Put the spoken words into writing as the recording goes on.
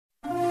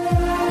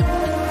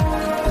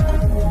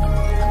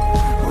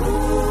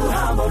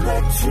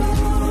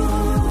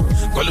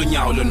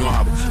Kolunyawo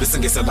lonwabo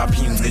besingese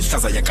lapha ingci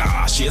ihlaza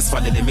yakashi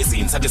esivalele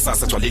emizini sathi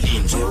sasa gcwale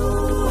linje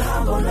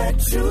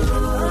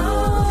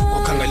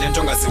ukhangele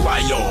into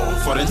ongaziwayo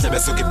for endlebe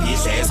soke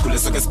ibhidle esikhule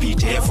soke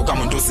sibhidef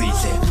ukamuntu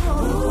usidle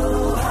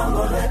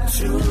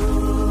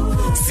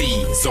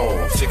sizo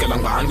fikela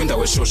ngani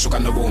kwindawo eshushu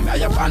kanobomi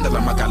ayabanda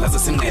lamagala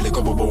zesinqele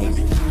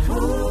kobobomi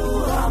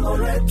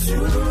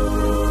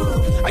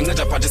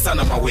anceda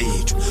phathisana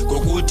mawethu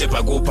ngokude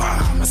bhakupha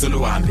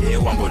masoluhambe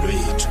uhambo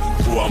lwethu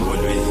uhambo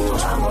lwethu.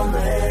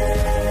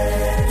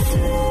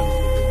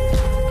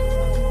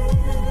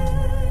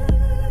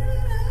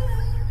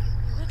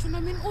 Wethu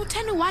nomini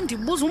utheni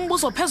wandibuza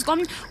umbuzo phezu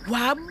komnye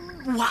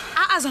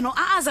aaza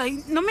noaaza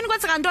nomini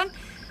kwenzeka ntoni?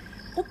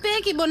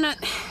 Ubheki bona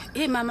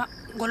mama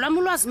ngolwami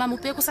ulwazi mama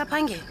ubheki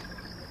usaphangela.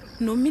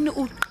 Nomini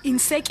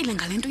uqinisekile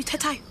ngalento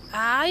uyithethayo?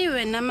 Hayi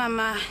wena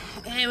mama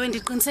ewe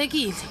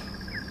ndiqinisekile.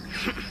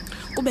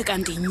 Kube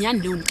kanti inyani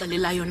leyo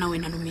undixelela yona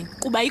wena nomini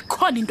kuba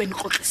ikhona into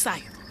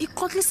enixoxisayo.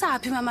 Ixoxisa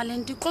phi mama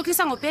lento?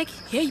 Ixoxisa ngobheki?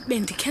 Hey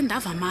bendikhe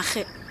ndava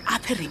amahe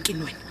apha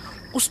erenkini wena.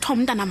 Usitho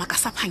umntana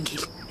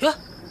makasaphangeli. Yho.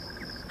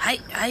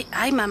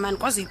 Hayi mama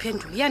nikwazi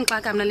uyiphendula.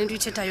 Iyanixaka mina lento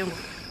uyithethayo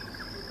ngoku.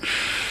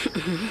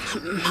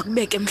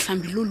 Makubeke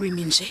mhlambi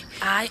lulwimi nje.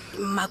 Hayi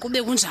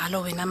makube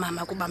kunjalo wena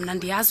mama kuba mina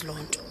ndiyazi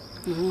lonto.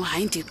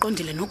 Hayi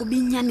ndiqondile nokuba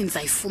inyani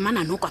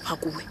nizayifumana nokwapha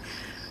kuwe.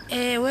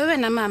 Wewe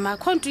na mama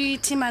khonto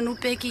uyithi mani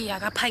ubheki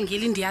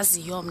akaphangeli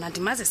ndiyaziyo mina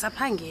ndimaze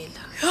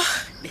saphangela. Yho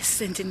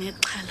besenti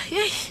nexhala.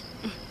 Hey.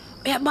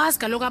 Uyabazi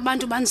kaloku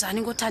abantu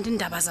banjani ngothanda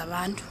indaba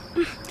zabantu.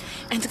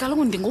 And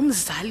kaloku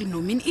ndingumzali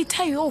nomini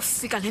ithe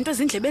yofika lento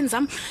ezindlebeni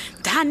zami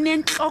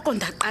ndanenhloko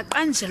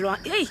ndaqaqanjelwa.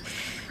 Hey.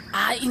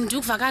 Hayi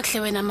ndikuva kahle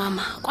wena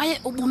mama kwaye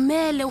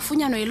ubumele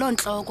ufunyanwe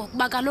yilonhloko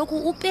kuba kaloku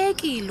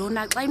ubheki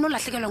lona xa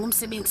inolahlekelwa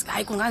ngumsebenzi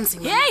hayi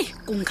kunganzima. Hey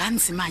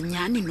kunganzima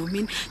nyani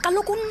nomini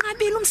kaloku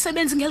unqabile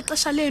umsebenzi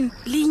ngelixesha lenu.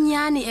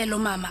 Linyani elo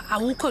mama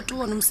awukho tu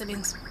wona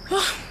umsebenzi.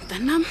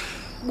 Mntanam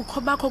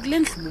bukho bakho kule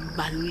ndlu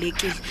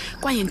bubalulekile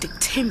kwaye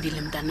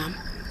ndikuthembile mntanam.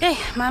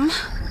 Mama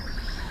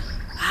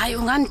hayi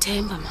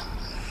ungandithemba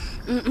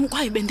mama.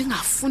 Kwaye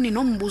bendingafuni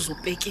nombuzo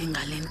ubheki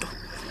ngalento.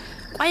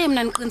 Kwaye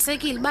mina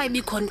niqinisekile ba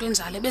ibikhona into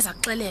enjalo beza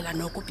kuxelela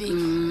nokubheki.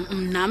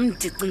 Nami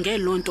ndicinge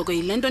lonto ke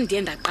yilento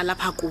ndiye ndaqala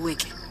pha kuwe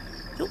ke.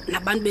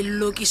 Nabantu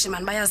belokishi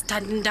man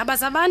bayazithanda indaba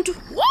zabantu.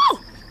 Wo!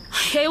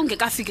 Hey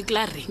ungekafiki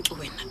kula renki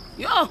wena.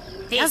 Yo,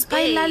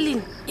 yazipha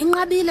elalini.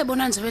 Inqabile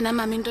bona nje wena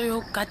mama into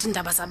yokugada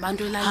indaba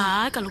zabantu elalini.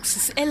 Hayi kaloku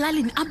sisi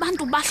elalini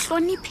abantu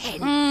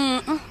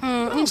bahloniphene.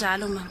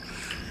 Injalo mama.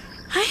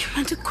 Hayi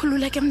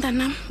mandikukhululeke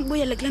mntanami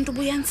ubuyele kulento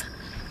ubuyenza.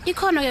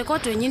 Ikhona ke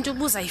kodwa enye into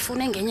ubuza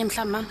yifuna engenye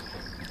mhlawumbe mama.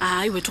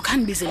 Hayi wethu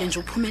khanibizele nje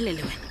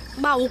uphumelele wena.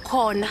 Ba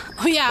ukhona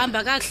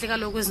uyahamba kahle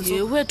kaloku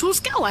ezinsuku. Wethu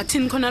usike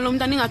wathini khona lo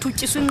mntana ingathi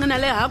utyiswa inqina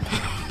lehabhu.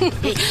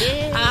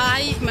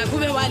 Hayi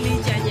makube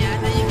walitya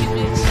nyana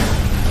yekibeti.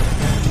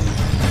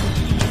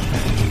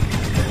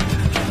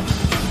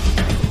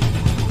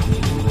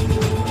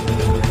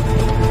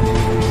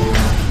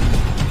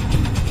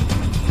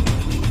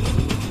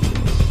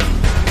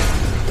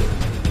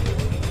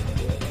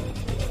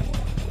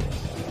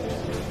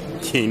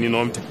 Yini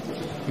nomntu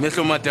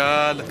mehlo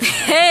madala.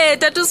 Hey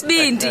tata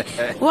uSibindi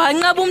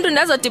wanqaba umuntu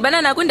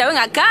ndazodibana na kwindawo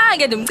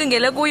engakhange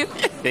ndimcingele kuyo.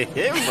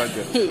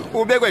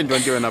 Ubekwe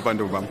into yona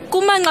abantu bam.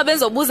 Kumanqaba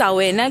ezobuza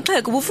wena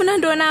xheka ubufuna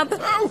ntoni apha?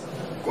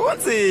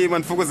 Kunzima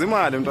ndifukuza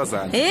imali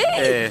mntwazana.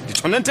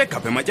 Nditshona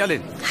ntegapha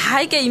ematyaleni.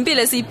 Hayi ke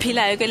impilo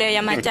esiyiphilayo ke leyo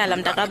yamatyala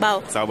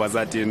mntakabawo. Sawuba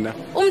zathini na?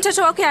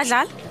 Umthetho wakho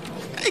uyadlala?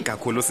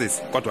 Kakhulu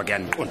sisi kodwa ke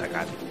andiqonda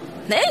kahle.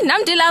 Hey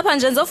nami ndilapha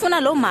nje ngizofuna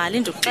lo mali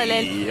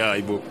ndikuxelela.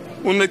 Hayibo.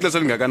 Unexesha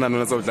lingakanani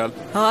wena sawudlala?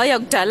 Hayi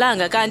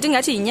akudalanga kanti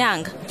ngathi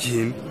inyanga.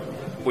 Yini?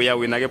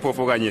 Uyawina ke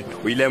phofu kanye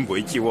uyilembo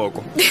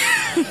ityiwoko.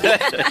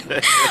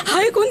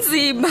 Hayi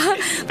kunzima.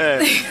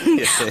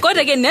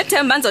 Kodwa ke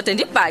nethemba nzode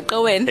ndibhaqe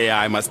wena.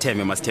 Hayi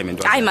masithembe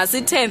ntwana. Hayi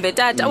masithembe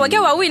tata. Wake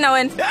wawina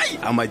wena? Hayi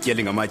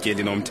amatyeli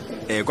ngamatyeli nomntu.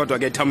 Kodwa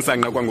ke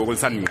thamsanqa kwangoku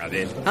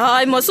lisandingqabela.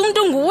 Hayi mos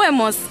umuntu nguwe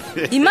mos.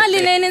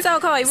 Imali nene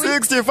insawukho wayiwina?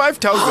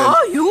 65,000.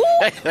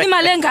 Oh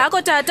imali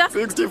engako tata?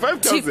 65,000.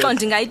 Thixo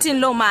ndingayithini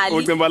lo mali?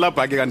 Ucimba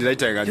labhaki kanti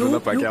ndayithenga kanti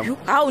labhaki yam.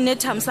 Hawu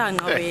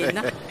nethamsanqa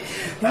wena.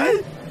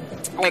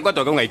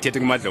 Kodwa ke ungayithethi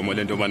kumadlomo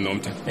lento mani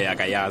nomntu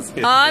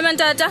akayazi. Hayi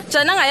mantata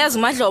jana angayazi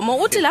umadlomo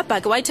uthi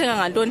labhaki wayithenga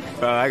ngantoni?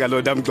 Hayi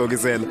kaloku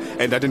ndamxokisela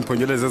endathi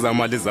ndiphonyeleze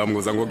zamali zami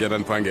ngoza ngokuyana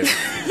ndiphangela.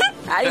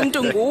 Hayi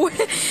umuntu nguwe.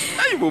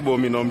 Hayi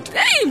bubomi nomntu.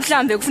 Hey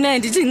mhlambe kufuneka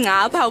ndithi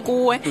ngapha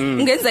kuwe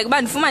ungenzeka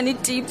uba ndifumana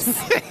itips.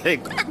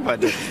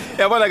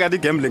 Yabona kanti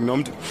gambling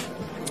nomntu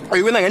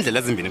uyiwina ngendlela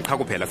ezimbini qha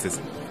kuphela sisi.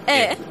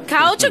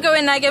 Khawutsho ke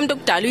wena ke umuntu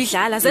okudala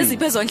uyidlala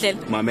zeziphi ezondlela?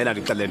 Mamela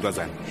ndixelele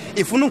ntwazana.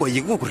 Ifuna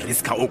ungoyiki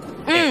ukuriska oku.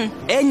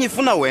 Enye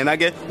ifuna wena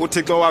ke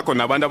uThixo wakho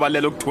nabantu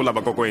abalele ukuthula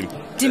bakokwenu.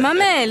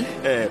 Ndimamela.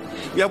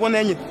 Uyabona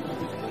enye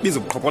biza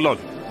ubuqhophololo.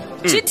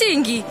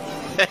 Cheating.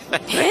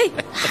 Hey,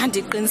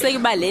 andiqiniseke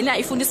uba lena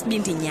ifuna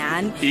isibindi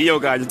nyani. Iyo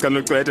kanye cana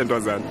ucwethe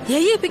ntwazana.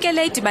 Yeyiphi ke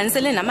le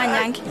idibanisele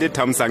namanyange?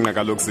 Lithamsanqa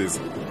kaloku sisi.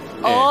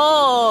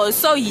 Oh,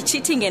 so you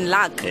cheating and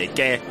luck.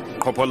 Ke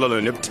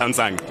qhophololo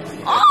nebuthamsanqa.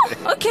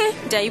 Oh, okay.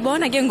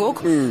 Ndiyayibona ke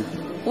ngoku.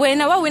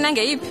 Wena wawina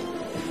ngeyiphi?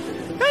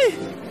 Hey,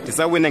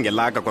 ndisawina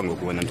ngelaka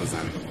kwangoku wena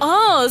ntozana.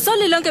 Oh,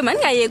 solilonke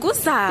maningayeki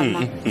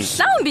uzama.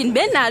 Mhlawumbi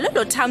ndibenalo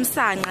lo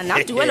thamsanqa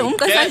nadiwele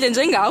umqesandle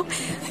njengawe.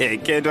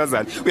 Ke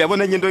ntozana,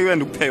 uyabona enye into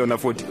yowena ukuphe yona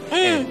futhi.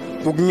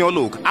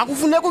 Ukunyoluka.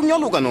 Akufuneka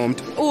ukunyoluka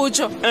nomntu.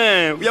 Utsho.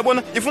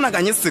 Uyabona ifuna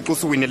kanye isixu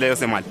siwinileyo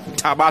semali.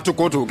 Thabathu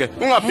goduke.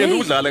 Ungaphindi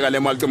udlale kale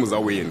mali cema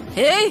uzawina.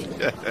 Hey.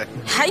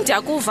 Hayi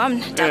ndiyakuva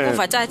mina,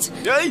 ndiyakuva tata.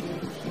 Hey.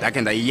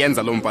 Ndakhe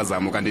ndayenza lo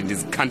mpazamo kanti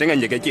ndizikhande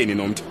ngenyeketyeni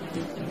nomntu.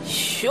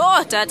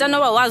 Sure, tata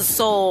noba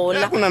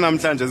wazisola. Kuna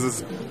namhlanje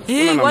sisi.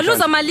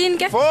 Waluza malini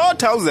ke?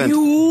 4,000.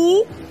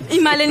 Yu,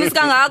 imali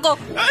enisingangako.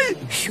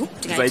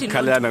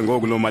 Sayikhalana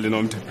ngoku lo mali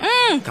nomntu.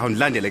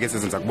 Khawundilandele ke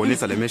sizenza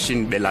kubonisa le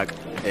machine belaka.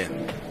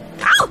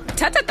 Hawu,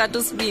 thatha tata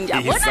usibindi,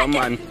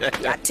 yabona ke.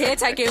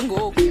 Yathetha ke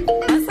ngoku.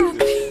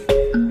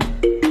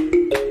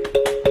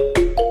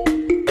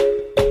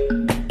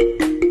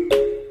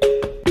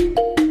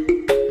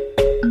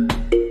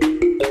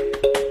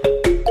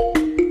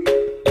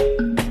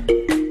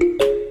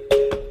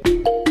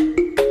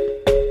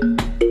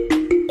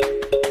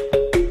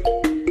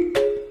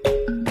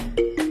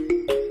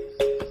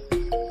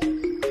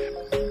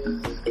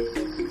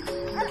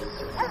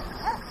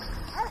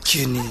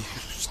 Jenny,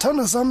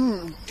 sithanda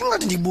sam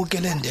ingathi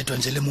ndibukele ndedwa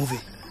nje le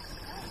movie.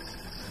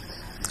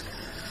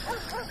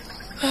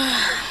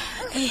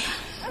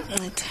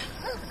 Nceda.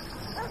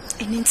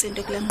 Inintsi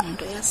into kule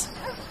ngqondo yazi.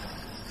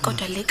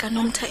 Kodwa le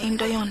kanomtha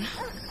into yona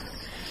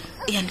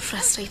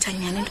iyandifrustrate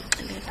nyani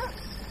ndikuxelela.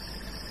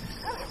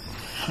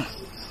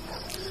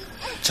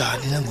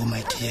 Njani na ngoma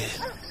idea?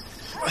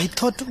 I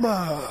thought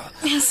uba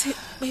Yazi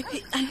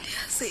baby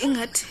andiyazi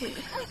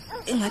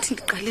ingathi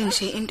ndiqale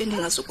nje into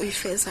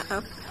endingazukuyifeza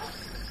apha.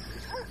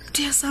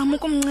 Ndiyazama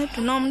ukumnceda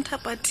unomtha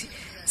but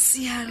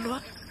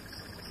siyalwa.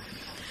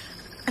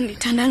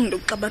 Andithandanga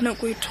ndokuxabana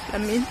kwethu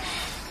lamini.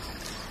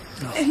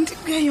 And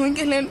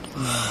kuyayonke le nto.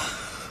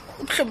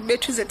 Ubuhlobo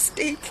bethu is at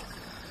stake.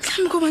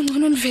 Mhlawumbi kuba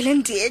ngcono ndivele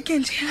ndiyeke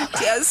nje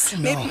ndiyazi.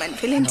 Maybe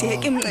mandivele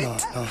ndiyeke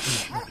mnceda.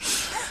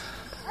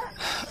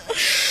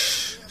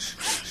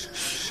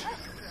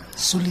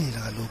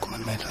 Sulila kaloku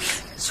man my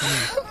love.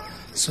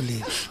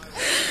 Sulila.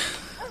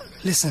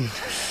 Listen,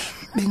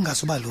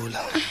 bengazuba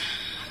lula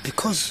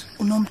because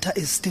unomtha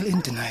is still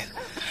in denial.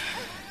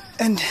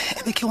 And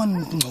ebekhe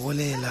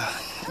wangcokolela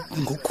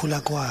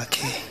ngokukhula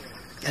kwakhe.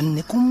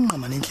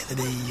 Yanikumnqama nendlela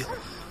beyiyo.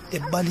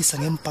 Ebalisa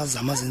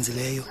ngempazamo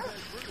azenzileyo.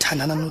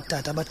 Thandana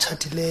notata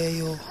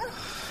abatshatileyo.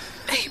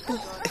 Ayibo.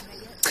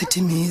 Chitha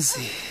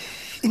imizi.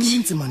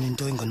 Ininzi manje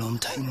into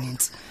engonomtha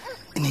ininzi.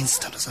 Ininzi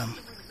sithando sami.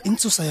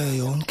 Intsusa yayo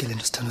yonke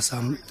lento sithando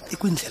sami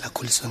ikwindlela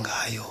akhuliswe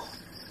ngayo.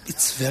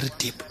 It's very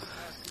deep.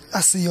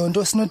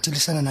 Asiyonto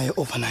esinodilishana nayo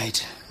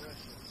overnight.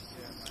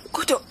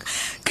 Kodwa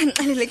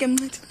kanixelele ke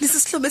mncedi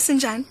lisisihlobo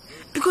esinjani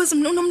because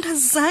mina unomtha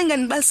azange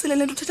ndibalisele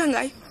lento uthetha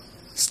ngayo.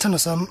 Sithando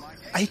sami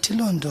ayithi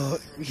lonto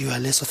you are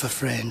less of a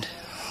friend.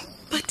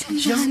 But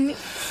njani?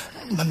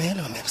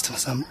 Mamela sithando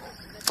sami.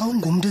 Xa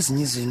ungumntu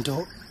ezinye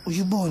izinto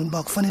uyibona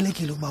uba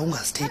kufanelekile ukuba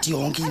ungazithethi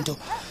yonke into.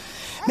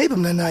 Maybe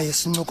mina naye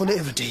sincokole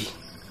every day.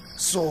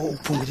 So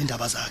uphungula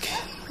indaba zakhe,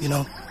 you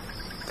know.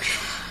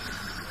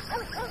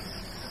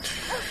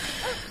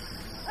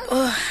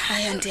 Oh,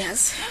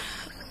 andiyazi.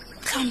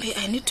 Mhlawumbi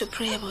I need to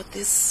pray about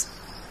this.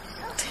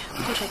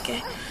 Kodwa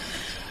ke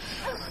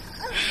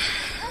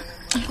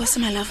Nkosi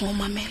my love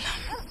ngomamela.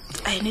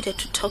 I needed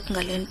to talk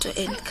ngalento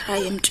and cry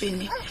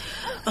emntwini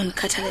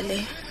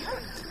onikhathaleleyo.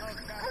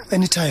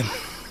 Anytime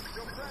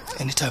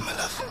my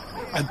love.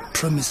 I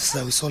promise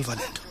I will solve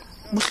lento.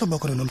 Buhlobo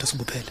bakho nomntu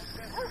asibuphele.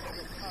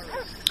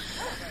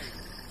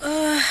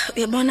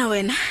 Uyabona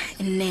wena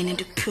inene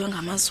ndikuphiwe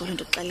ngamazulu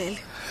ndikuxelele.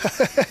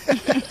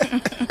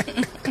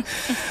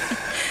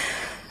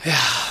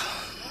 Yeah.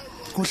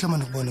 Kuhle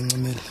manje ukubona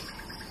uncimile.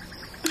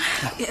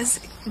 Yes,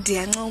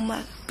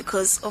 ndiyancoma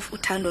because of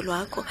uthando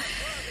lwakho.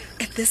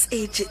 At this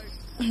age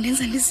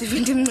ndenza ndizive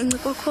ndimncinci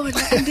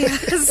kokhona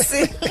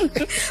ndiyazi.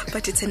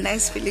 But it's a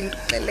nice feeling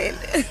ndikuxelele.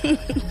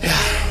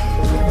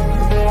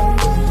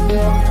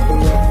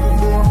 Yeah.